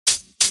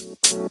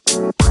Yo,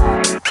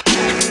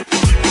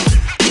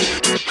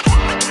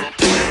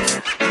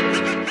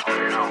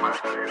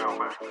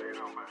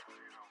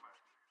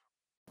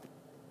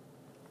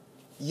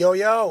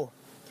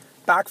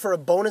 back for a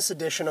bonus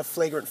edition of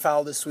Flagrant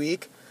Foul this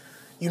week.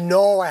 You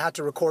know I had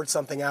to record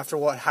something after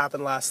what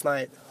happened last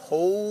night.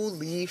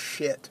 Holy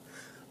shit.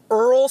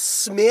 Earl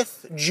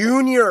Smith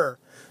Jr.,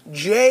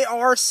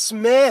 J.R.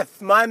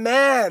 Smith, my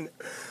man.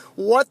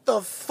 What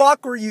the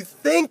fuck were you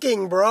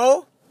thinking,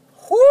 bro?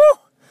 Whew.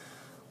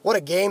 What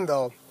a game,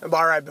 though.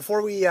 Alright,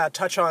 before we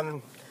touch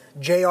on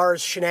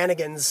JR's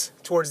shenanigans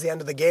towards the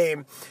end of the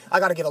game, I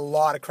gotta give a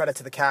lot of credit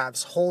to the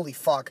Cavs. Holy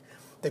fuck.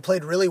 They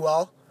played really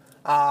well.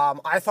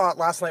 I thought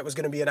last night was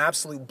going to be an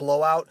absolute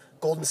blowout.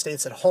 Golden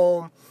State's at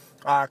home.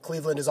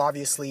 Cleveland is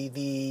obviously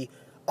the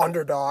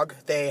underdog.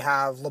 They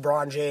have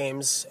LeBron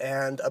James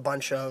and a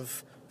bunch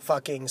of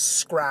fucking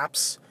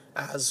scraps,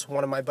 as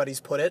one of my buddies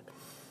put it.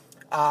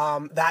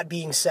 That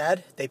being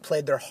said, they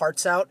played their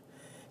hearts out,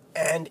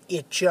 and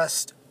it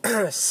just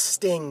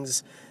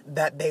stings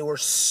that they were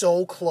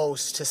so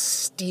close to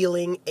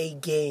stealing a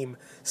game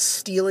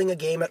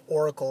at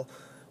Oracle,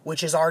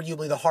 which is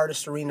arguably the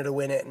hardest arena to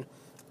win in.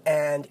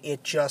 And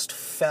it just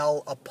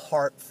fell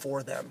apart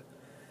for them.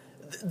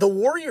 The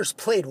Warriors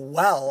played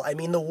well. I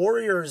mean, the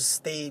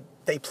Warriors, they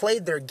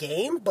played their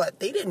game,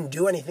 but they didn't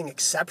do anything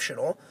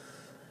exceptional.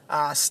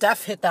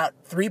 Steph hit that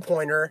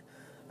three-pointer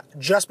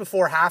just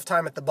before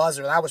halftime at the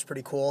buzzer. That was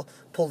pretty cool.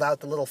 Pulled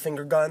out the little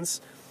finger guns.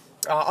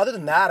 Other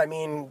than that, I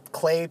mean,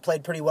 Clay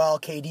played pretty well.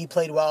 KD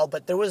played well.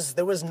 But there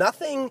was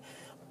nothing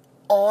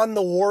on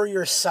the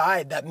Warriors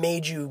side that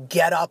made you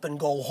get up and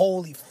go,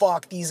 holy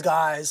fuck, these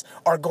guys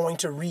are going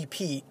to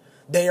repeat.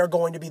 They are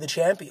going to be the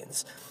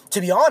champions.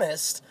 To be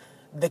honest,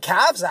 the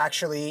Cavs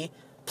actually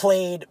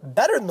played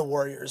better than the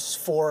Warriors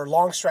for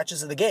long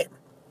stretches of the game.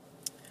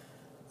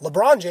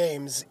 LeBron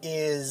James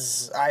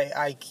is,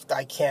 I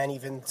can't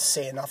even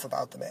say enough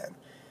about the man.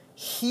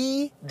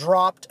 He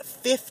dropped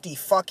 50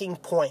 fucking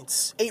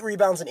points, 8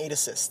 rebounds and 8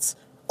 assists,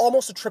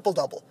 almost a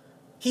triple-double.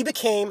 He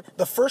became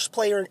the first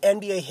player in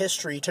NBA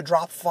history to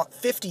drop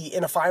 50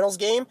 in a finals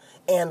game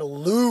and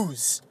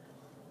lose.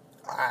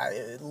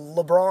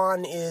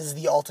 LeBron is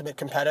the ultimate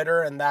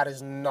competitor, and that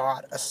is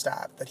not a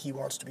stat that he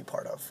wants to be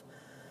part of.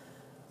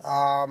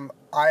 I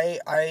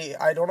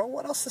don't know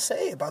what else to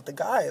say about the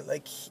guy.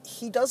 Like,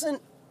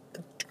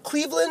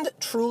 Cleveland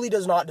truly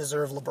does not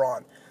deserve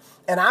LeBron.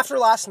 And after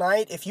last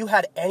night, if you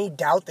had any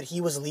doubt that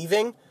he was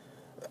leaving,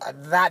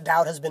 that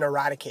doubt has been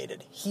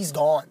eradicated. He's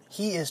gone.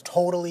 He is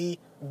totally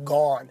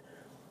gone.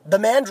 The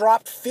man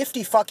dropped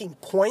 50 fucking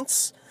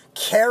points,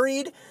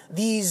 carried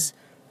these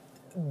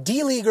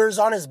D-leaguers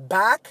on his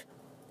back,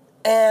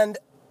 and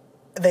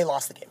they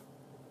lost the game.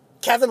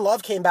 Kevin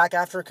Love came back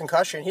after a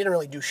concussion. He didn't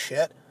really do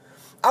shit.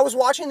 I was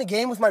watching the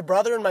game with my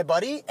brother and my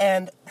buddy,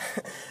 and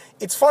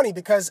it's funny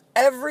because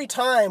every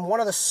time one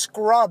of the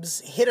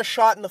scrubs hit a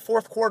shot in the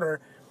fourth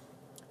quarter,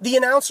 the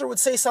announcer would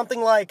say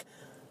something like,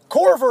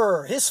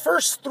 Korver, his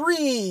first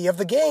 3 of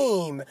the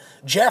game.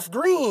 Jeff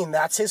Green,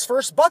 that's his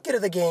first bucket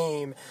of the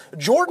game.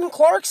 Jordan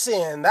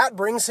Clarkson, that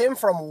brings him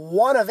from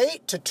 1 of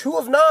 8 to 2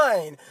 of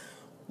 9.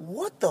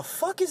 What the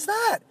fuck is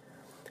that?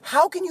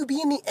 How can you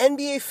be in the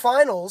NBA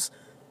Finals,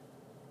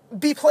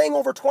 be playing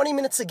over 20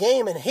 minutes a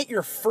game, and hit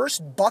your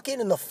first bucket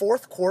in the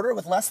fourth quarter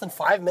with less than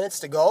 5 minutes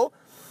to go?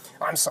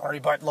 I'm sorry,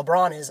 but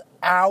LeBron is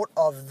out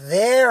of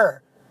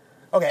there.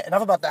 Okay,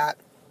 enough about that.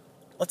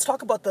 Let's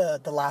talk about the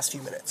last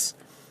few minutes.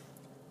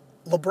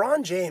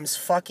 LeBron James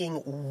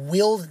fucking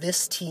willed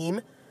this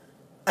team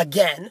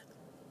again,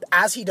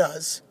 as he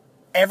does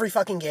every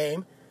fucking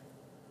game,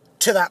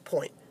 to that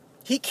point.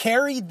 He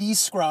carried these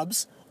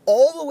scrubs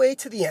all the way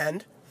to the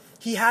end.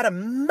 He had a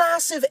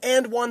massive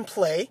and one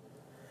play,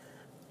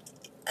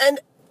 and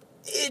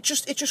it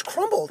just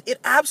crumbled. It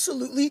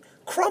absolutely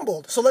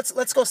crumbled. So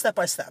let's go step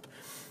by step.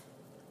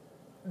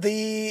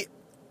 The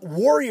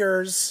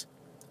Warriors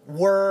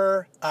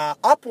were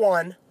up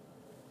 1.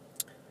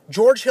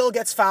 George Hill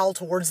gets fouled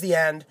towards the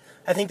end.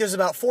 I think there's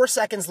about 4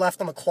 seconds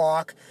left on the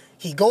clock.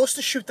 He goes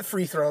to shoot the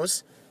free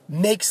throws,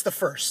 makes the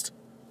first.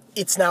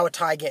 It's now a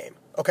tie game,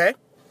 okay?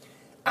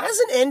 As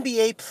an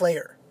NBA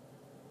player,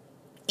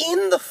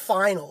 in the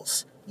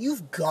finals,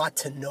 you've got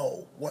to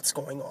know what's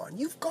going on.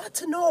 You've got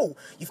to know.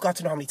 You've got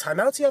to know how many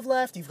timeouts you have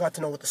left. You've got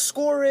to know what the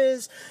score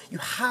is. You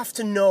have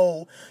to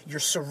know your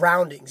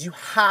surroundings. You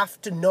have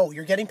to know.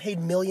 You're getting paid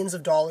millions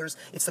of dollars.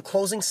 It's the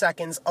closing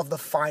seconds of the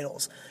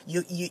finals.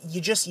 You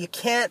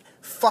can't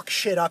fuck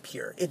shit up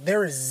here.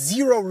 There is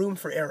zero room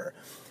for error.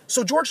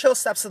 So George Hill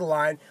steps to the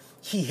line.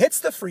 He hits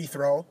the free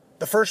throw,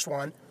 the first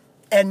one,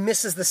 and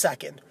misses the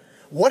second.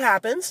 What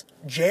happens?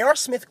 J.R.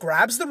 Smith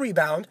grabs the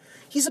rebound.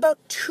 He's about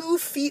 2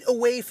 feet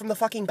away from the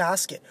fucking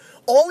basket.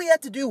 All he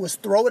had to do was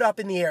throw it up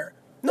in the air.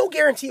 No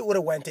guarantee it would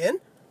have went in,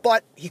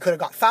 but he could have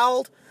got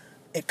fouled.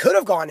 It could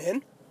have gone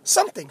in.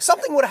 Something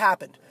would have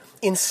happened.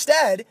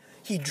 Instead,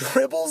 he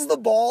dribbles the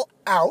ball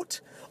out,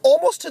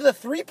 almost to the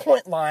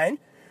three-point line,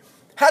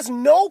 has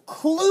no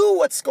clue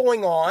what's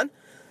going on,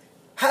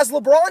 has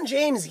LeBron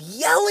James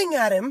yelling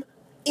at him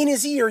in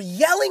his ear,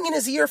 yelling in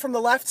his ear from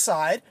the left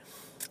side.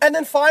 And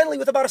then finally,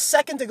 with about a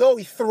second to go,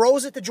 he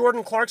throws it to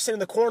Jordan Clarkson in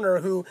the corner,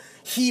 who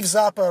heaves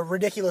up a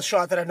ridiculous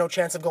shot that had no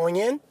chance of going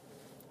in.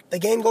 The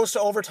game goes to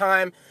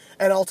overtime,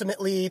 and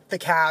ultimately the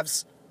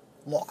Cavs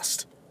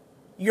lost.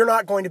 You're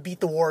not going to beat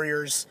the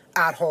Warriors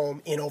at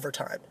home in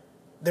overtime.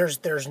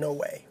 There's no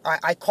way.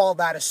 I called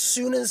that as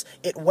soon as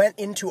it went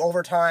into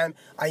overtime.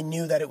 I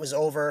knew that it was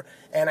over,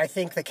 and I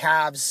think the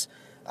Cavs,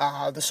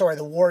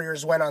 the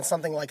Warriors went on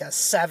something like a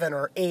 7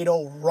 or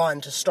 8-0 run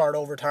to start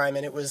overtime,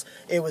 and it was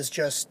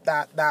just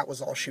that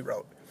was all she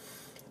wrote.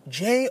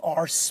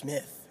 J.R.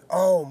 Smith,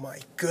 oh my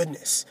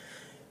goodness,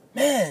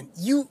 man,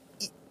 you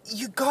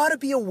gotta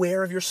be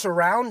aware of your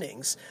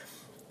surroundings.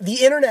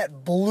 The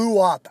internet blew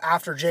up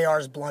after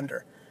JR's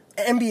blunder.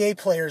 NBA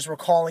players were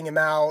calling him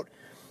out.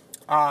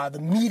 The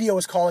media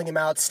was calling him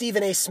out.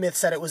 Stephen A. Smith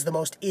said it was the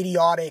most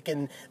idiotic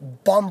and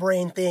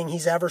bum-brain thing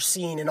he's ever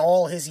seen in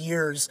all his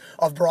years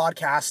of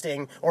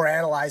broadcasting or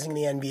analyzing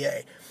the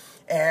NBA.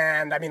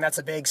 And, I mean, that's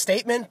a big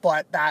statement,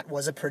 but that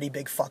was a pretty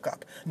big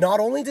fuck-up. Not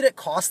only did it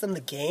cost them the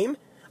game,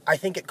 I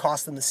think it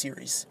cost them the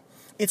series.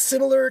 It's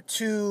similar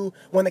to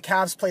when the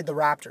Cavs played the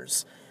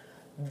Raptors.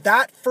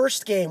 That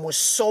first game was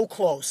so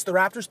close. The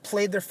Raptors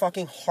played their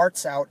fucking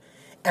hearts out,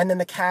 and then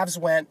the Cavs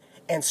went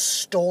and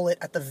stole it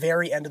at the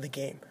very end of the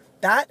game.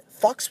 That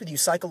fucks with you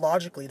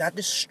psychologically. That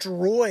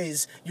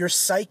destroys your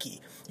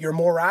psyche, your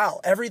morale.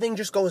 Everything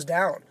just goes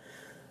down.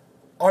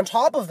 On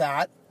top of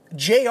that,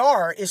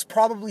 JR is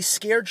probably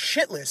scared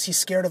shitless. He's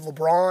scared of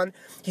LeBron.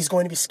 He's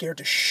going to be scared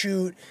to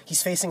shoot.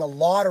 He's facing a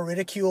lot of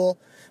ridicule.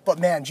 But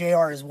man,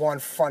 JR is one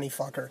funny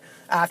fucker.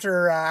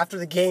 After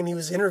the game, he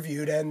was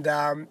interviewed, and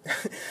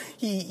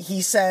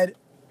he said,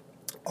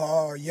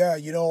 "Oh yeah,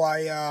 you know,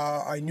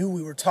 I knew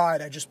we were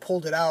tied. I just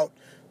pulled it out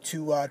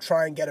to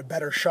try and get a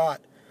better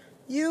shot."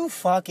 You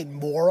fucking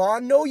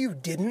moron. No, you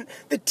didn't.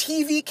 The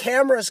TV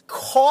cameras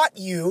caught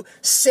you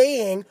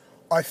saying,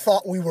 "I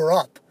thought we were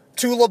up,"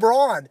 to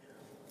LeBron.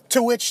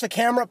 To which the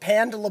camera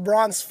panned to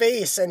LeBron's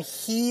face, and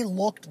he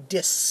looked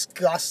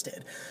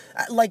disgusted.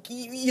 Like,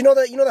 you know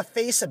the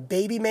face a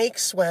baby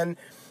makes when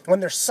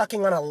they're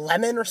sucking on a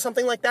lemon or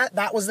something like that?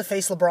 That was the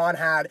face LeBron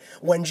had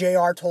when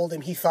JR told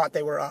him he thought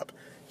they were up.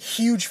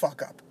 Huge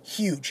fuck up.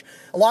 Huge.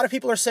 A lot of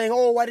people are saying,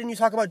 "Oh, why didn't you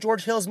talk about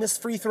George Hill's missed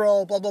free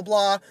throw, blah, blah,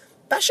 blah."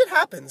 That shit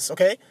happens,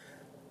 okay?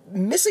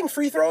 Missing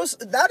free throws,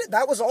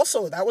 that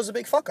was a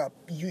big fuck up.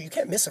 You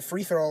can't miss a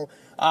free throw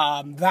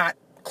that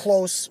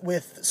close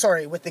with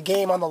the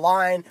game on the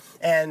line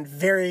and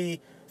very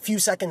few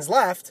seconds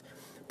left,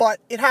 but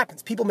it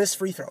happens. People miss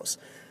free throws.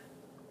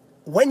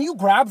 When you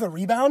grab the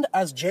rebound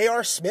as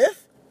J.R.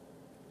 Smith,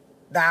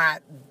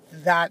 that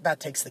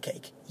takes the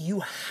cake.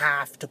 You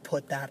have to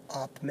put that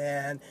up,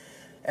 man.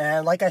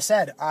 And like I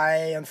said,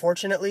 I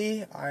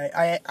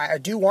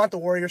do want the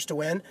Warriors to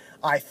win.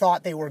 I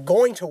thought they were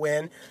going to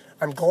win.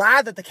 I'm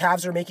glad that the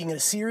Cavs are making it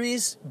a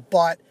series,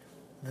 but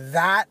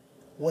that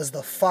was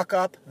the fuck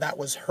up that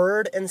was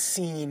heard and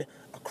seen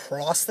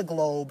across the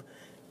globe,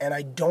 and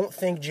I don't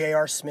think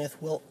J.R.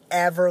 Smith will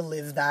ever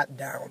live that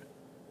down.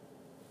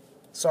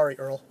 Sorry,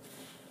 Earl.